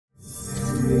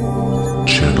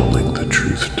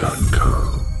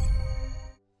authoritative.com.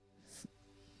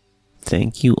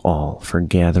 Thank you all for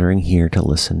gathering here to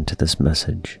listen to this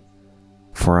message,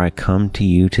 for I come to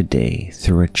you today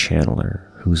through a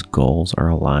channeler whose goals are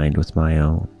aligned with my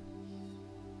own.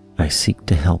 I seek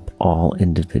to help all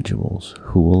individuals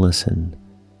who will listen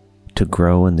to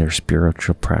grow in their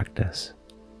spiritual practice.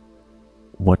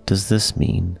 What does this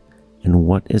mean, and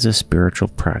what is a spiritual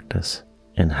practice,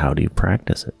 and how do you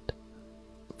practice it?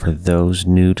 For those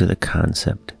new to the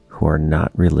concept who are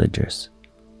not religious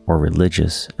or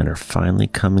religious and are finally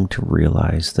coming to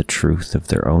realize the truth of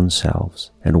their own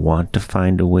selves and want to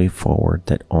find a way forward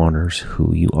that honors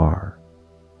who you are,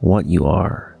 what you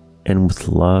are, and with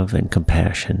love and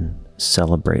compassion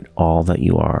celebrate all that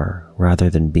you are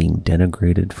rather than being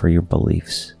denigrated for your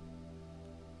beliefs.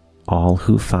 All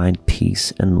who find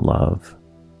peace and love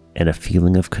and a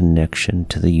feeling of connection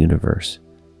to the universe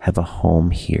have a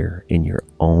home here in your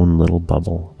own little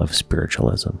bubble of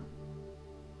spiritualism.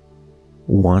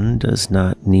 One does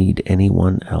not need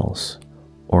anyone else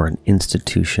or an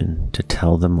institution to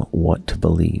tell them what to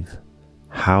believe,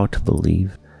 how to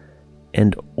believe,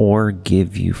 and or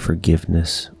give you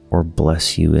forgiveness or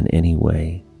bless you in any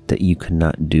way that you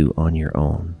cannot do on your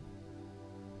own.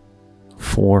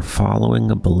 For following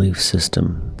a belief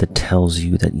system that tells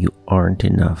you that you aren't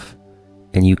enough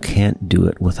and you can't do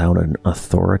it without an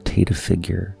authoritative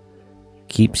figure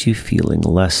keeps you feeling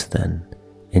less than,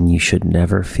 and you should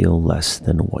never feel less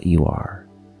than what you are.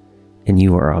 And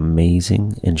you are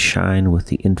amazing and shine with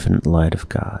the infinite light of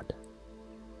God.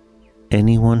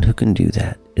 Anyone who can do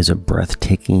that is a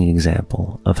breathtaking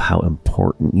example of how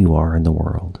important you are in the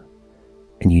world,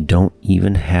 and you don't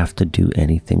even have to do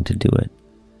anything to do it,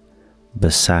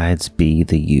 besides be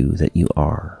the you that you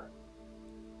are.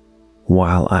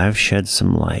 While I've shed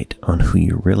some light on who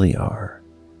you really are,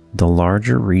 the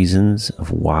larger reasons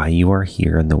of why you are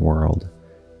here in the world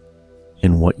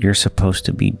and what you're supposed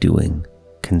to be doing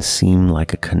can seem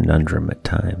like a conundrum at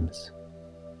times.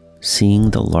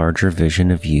 Seeing the larger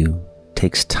vision of you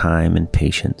takes time and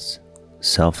patience,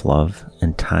 self-love,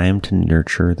 and time to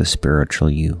nurture the spiritual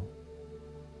you.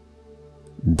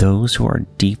 Those who are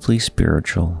deeply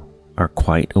spiritual are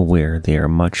quite aware they are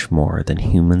much more than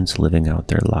humans living out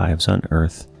their lives on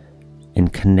earth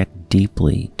and connect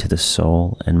deeply to the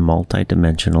soul and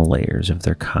multidimensional layers of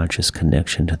their conscious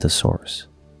connection to the source.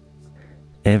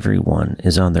 Everyone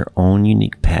is on their own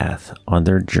unique path on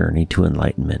their journey to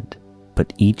enlightenment,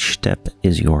 but each step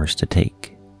is yours to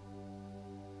take.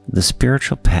 The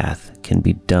spiritual path can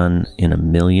be done in a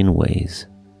million ways,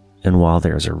 and while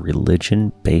there is a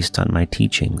religion based on my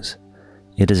teachings,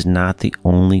 it is not the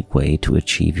only way to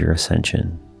achieve your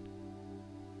ascension.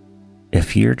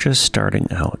 If you're just starting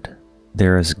out,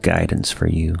 there is guidance for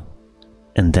you,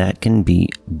 and that can be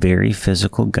very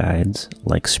physical guides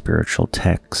like spiritual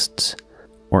texts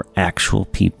or actual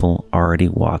people already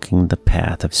walking the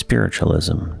path of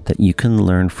spiritualism that you can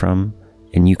learn from,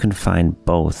 and you can find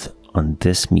both on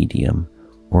this medium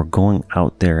or going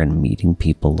out there and meeting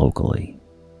people locally.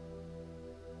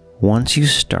 Once you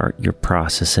start your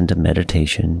process into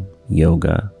meditation,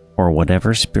 yoga, or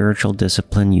whatever spiritual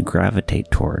discipline you gravitate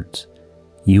towards,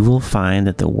 you will find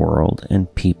that the world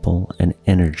and people and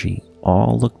energy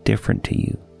all look different to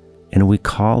you, and we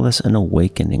call this an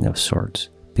awakening of sorts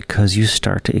because you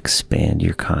start to expand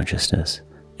your consciousness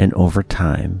and over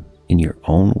time, in your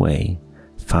own way,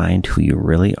 find who you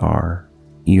really are,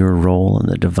 your role in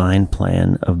the divine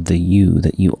plan of the you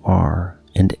that you are,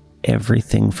 and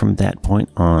everything from that point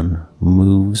on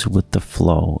moves with the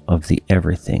flow of the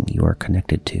everything you are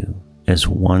connected to as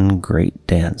one great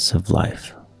dance of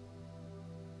life.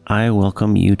 I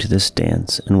welcome you to this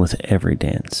dance, and with every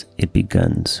dance, it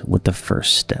begins with the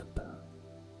first step.